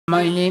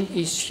My name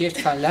is Geert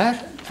Van Laer.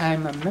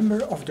 I'm a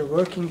member of the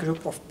working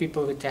group of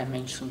people with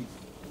dementia,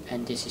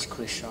 and this is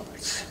Chris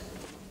Roberts.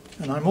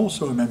 And I'm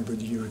also a member of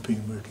the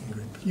European Working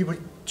Group. You were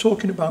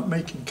talking about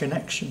making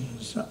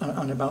connections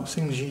and about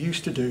things you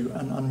used to do,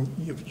 and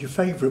your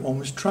favourite one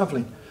was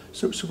travelling.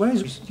 So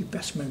where's your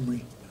best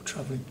memory of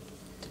travelling?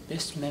 The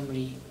best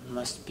memory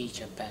must be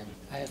Japan.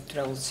 I have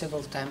travelled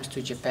several times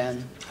to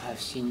Japan. I've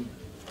seen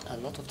a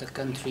lot of the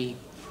country,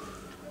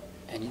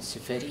 and it's a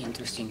very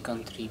interesting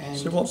country. And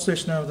so what's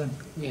this now then?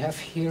 We have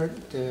here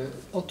the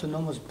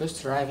autonomous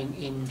bus driving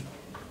in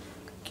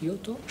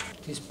Kyoto.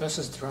 These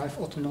buses drive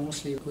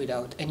autonomously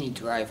without any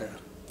driver.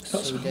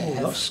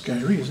 That's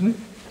scary, isn't it?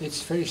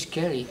 It's very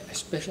scary,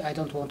 especially I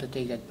don't want to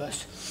take that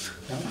bus.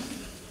 No.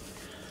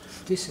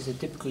 This is a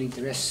typically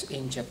dress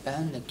in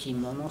Japan, the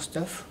kimono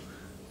stuff.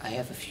 I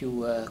have a few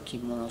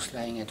kimonos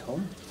lying at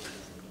home,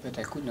 but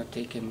I could not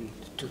take them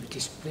to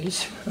this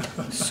place.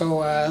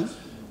 So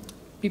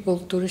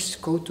tourists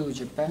go to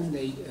Japan,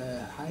 they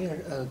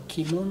hire a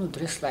kimono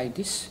dress like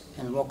this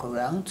and walk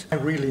around. I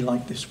really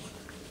like this one.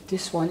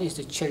 This one is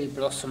the cherry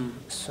blossom.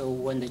 So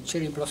when the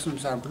cherry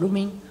blossoms are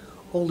blooming,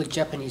 all the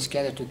Japanese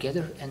gather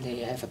together and they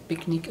have a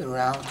picnic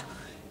around,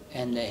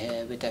 and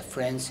with their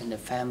friends and their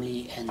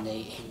family, and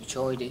they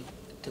enjoy the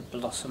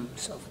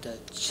blossoms of the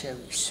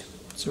cherries.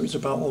 So it's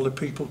about all the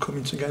people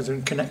coming together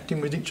and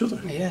connecting with each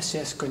other?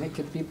 Yes,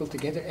 connecting people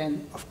together,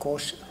 and of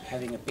course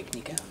having a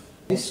picnic.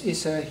 This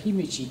is a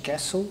Himeji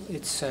castle.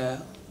 It's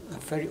a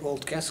very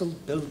old castle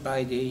built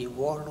by the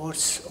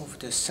warlords of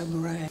the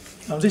samurai.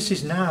 Now this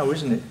is now,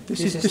 isn't it?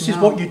 This is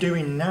what you're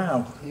doing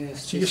now.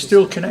 Yes. So you're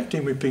still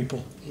connecting with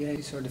people. Yeah,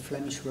 these are the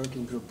Flemish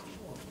working group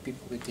of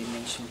people with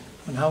dementia.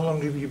 And how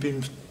long have you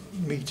been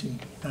meeting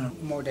now?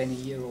 More than a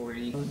year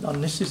already.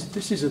 And this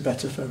is a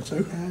better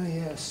photo.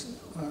 Yes.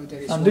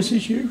 This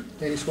is you?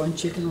 There is one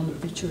chicken on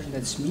the picture, and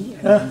that's me,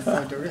 and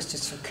for the rest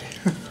it's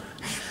okay.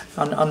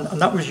 And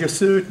that was your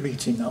third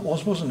meeting, that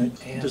was, wasn't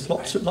it? Yeah, there's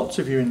lots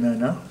of you in there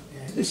now.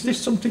 Yeah. Is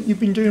this something you've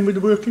been doing with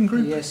the working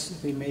group? Yes,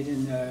 we made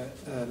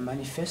a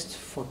manifest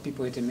for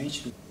people with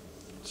dementia.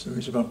 So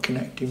it's about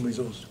connecting with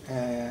us.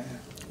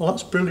 Well,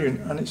 that's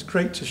brilliant, and it's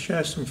great to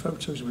share some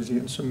photos with you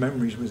and some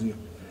memories with you.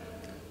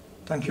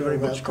 Thank you very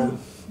much, Bill.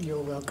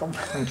 You're welcome.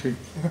 Thank you.